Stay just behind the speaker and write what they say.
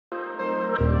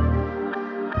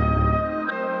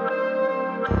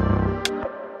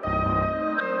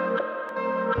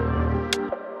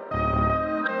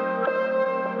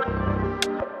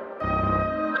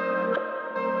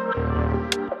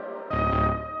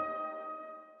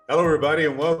Hello, everybody,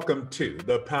 and welcome to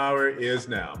The Power Is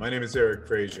Now. My name is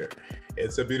Frazier.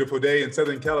 It's a beautiful day in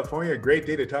Southern California, a great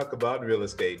day to talk about real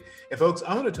estate. And folks,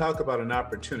 I want to talk about an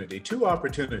opportunity, two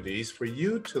opportunities for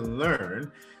you to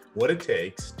learn what it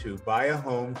takes to buy a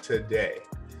home today.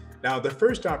 Now, the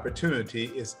first opportunity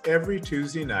is every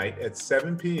Tuesday night at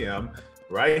 7 p.m.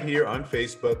 right here on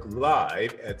Facebook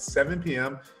Live at 7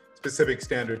 p.m. Pacific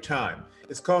Standard Time.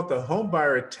 It's called the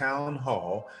Homebuyer Town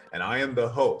Hall, and I am the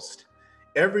host.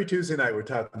 Every Tuesday night, we're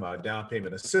talking about down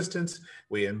payment assistance.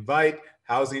 We invite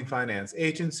housing finance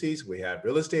agencies. We have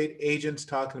real estate agents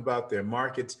talking about their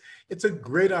markets. It's a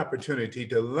great opportunity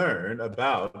to learn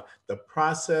about the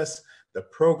process, the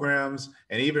programs,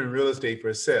 and even real estate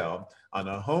for sale on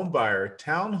a Homebuyer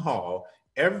Town Hall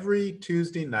every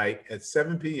Tuesday night at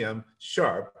 7 p.m.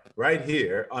 sharp right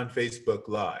here on Facebook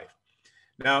Live.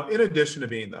 Now, in addition to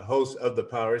being the host of The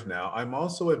Power Is Now, I'm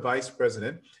also a vice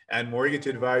president and mortgage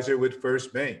advisor with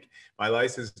First Bank. My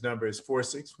license number is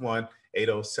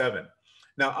 461807.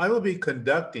 Now, I will be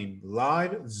conducting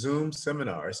live Zoom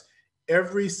seminars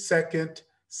every second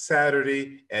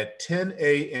Saturday at 10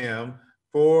 a.m.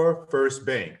 for First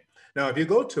Bank. Now, if you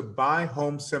go to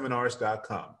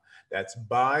buyhomeseminars.com, that's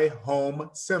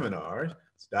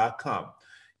buyhomeseminars.com,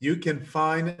 you can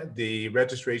find the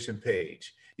registration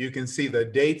page. You can see the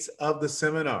dates of the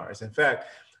seminars. In fact,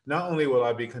 not only will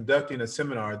I be conducting a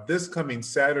seminar this coming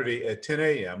Saturday at 10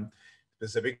 a.m.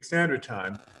 Pacific Standard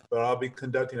Time, but I'll be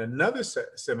conducting another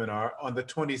seminar on the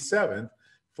 27th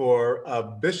for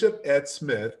Bishop Ed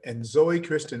Smith and Zoe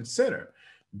Christian Center.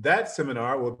 That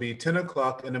seminar will be 10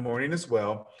 o'clock in the morning as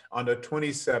well on the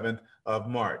 27th of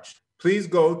March. Please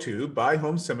go to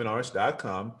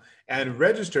buyhomeseminars.com and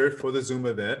register for the Zoom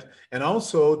event, and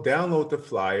also download the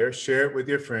flyer, share it with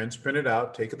your friends, print it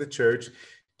out, take it to church,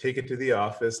 take it to the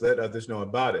office, let others know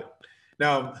about it.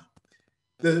 Now,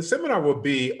 the seminar will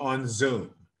be on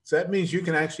Zoom. So that means you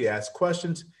can actually ask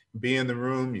questions, be in the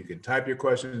room, you can type your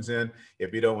questions in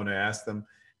if you don't want to ask them.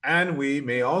 And we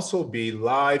may also be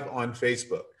live on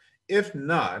Facebook. If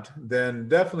not, then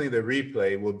definitely the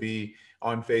replay will be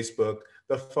on Facebook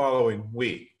the following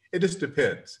week. It just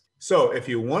depends. So if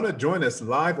you want to join us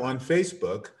live on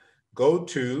Facebook, go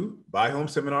to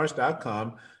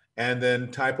buyhomeseminars.com and then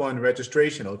type on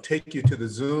registration. It'll take you to the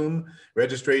Zoom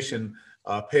registration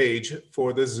page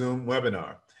for the Zoom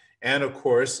webinar. And of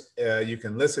course, you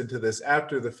can listen to this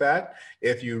after the fact.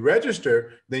 If you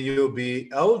register, then you'll be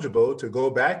eligible to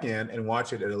go back in and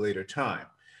watch it at a later time.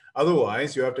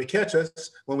 Otherwise, you have to catch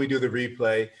us when we do the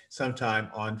replay sometime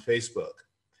on Facebook.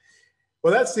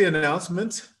 Well, that's the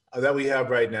announcement that we have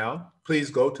right now. Please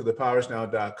go to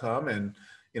thepowersnow.com and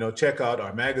check out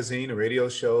our magazine, radio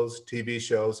shows, TV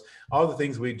shows, all the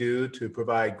things we do to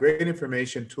provide great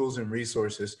information, tools, and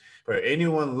resources for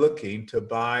anyone looking to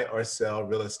buy or sell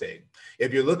real estate.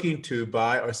 If you're looking to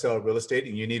buy or sell real estate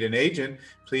and you need an agent,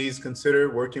 please consider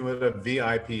working with a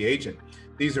VIP agent.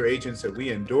 These are agents that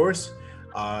we endorse.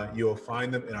 You'll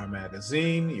find them in our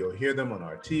magazine. You'll hear them on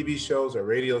our TV shows, our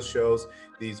radio shows.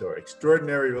 These are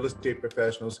extraordinary real estate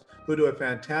professionals who do a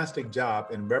fantastic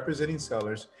job in representing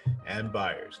sellers and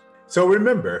buyers. So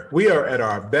remember, we are at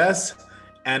our best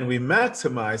and we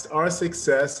maximize our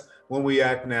success when we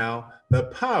act now. The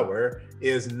power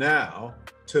is now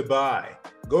to buy.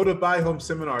 Go to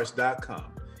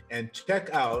buyhomeseminars.com and check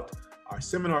out our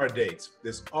seminar dates.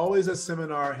 There's always a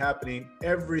seminar happening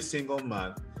every single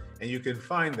month, and you can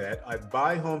find that at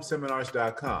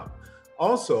buyhomeseminars.com.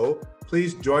 Also,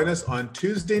 please join us on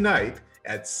Tuesday night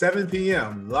at 7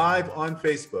 p.m. live on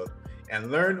Facebook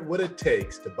and learn what it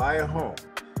takes to buy a home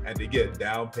and to get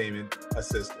down payment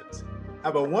assistance.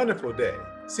 Have a wonderful day.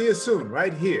 See you soon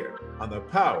right here on The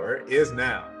Power Is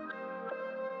Now.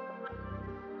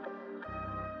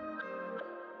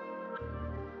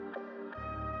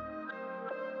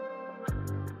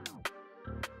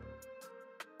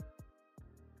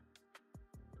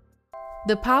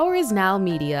 The Power Is Now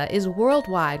Media is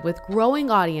worldwide with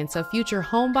growing audience of future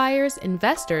homebuyers,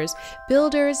 investors,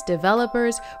 builders,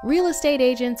 developers, real estate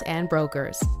agents, and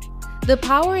brokers. The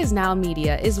Power Is Now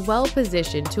Media is well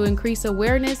positioned to increase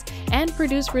awareness and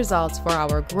produce results for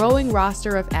our growing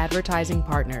roster of advertising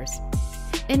partners.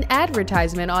 An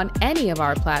advertisement on any of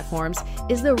our platforms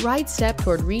is the right step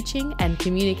toward reaching and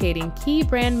communicating key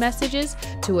brand messages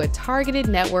to a targeted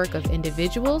network of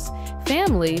individuals,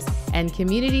 families, and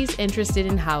communities interested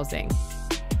in housing.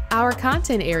 Our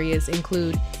content areas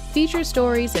include feature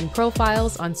stories and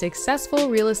profiles on successful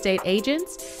real estate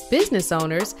agents, business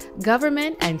owners,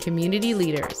 government, and community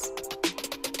leaders.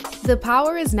 The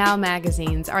Power Is Now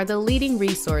magazines are the leading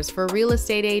resource for real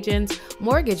estate agents,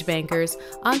 mortgage bankers,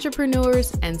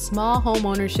 entrepreneurs, and small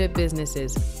homeownership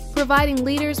businesses, providing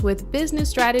leaders with business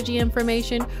strategy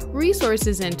information,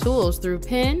 resources, and tools through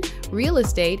PEN, Real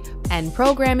Estate, and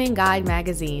Programming Guide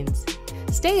magazines.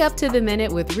 Stay up to the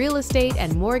minute with real estate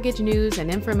and mortgage news and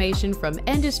information from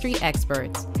industry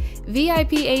experts.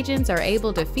 VIP agents are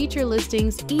able to feature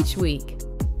listings each week.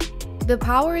 The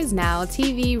Power Is Now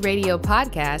TV radio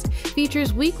podcast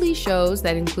features weekly shows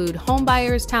that include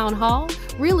Homebuyers Town Hall,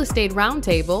 Real Estate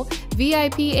Roundtable,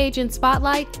 VIP Agent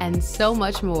Spotlight, and so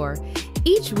much more.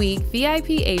 Each week,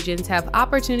 VIP agents have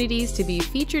opportunities to be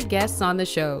featured guests on the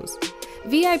shows.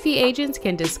 VIP agents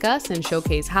can discuss and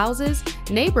showcase houses,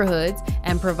 neighborhoods,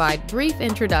 and provide brief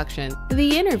introduction.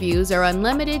 The interviews are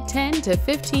unlimited 10 to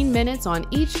 15 minutes on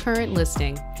each current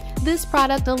listing. This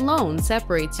product alone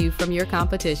separates you from your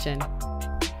competition.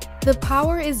 The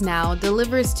Power Is Now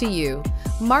delivers to you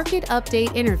market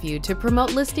update interview to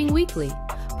promote listing weekly,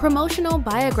 promotional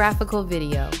biographical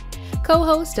video,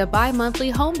 co-host a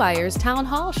bi-monthly Homebuyers Town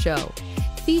Hall show,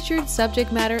 featured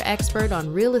subject matter expert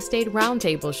on Real Estate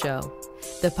Roundtable show,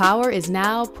 The Power Is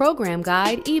Now Program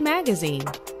Guide e-magazine,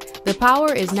 The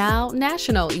Power Is Now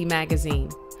National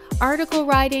e-magazine, article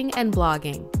writing and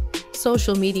blogging,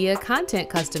 social media content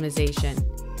customization,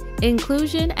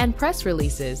 inclusion and press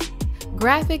releases,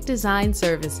 graphic design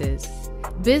services,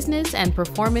 business and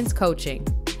performance coaching,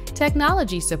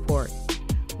 technology support,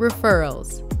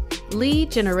 referrals, lead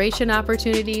generation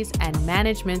opportunities, and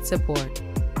management support.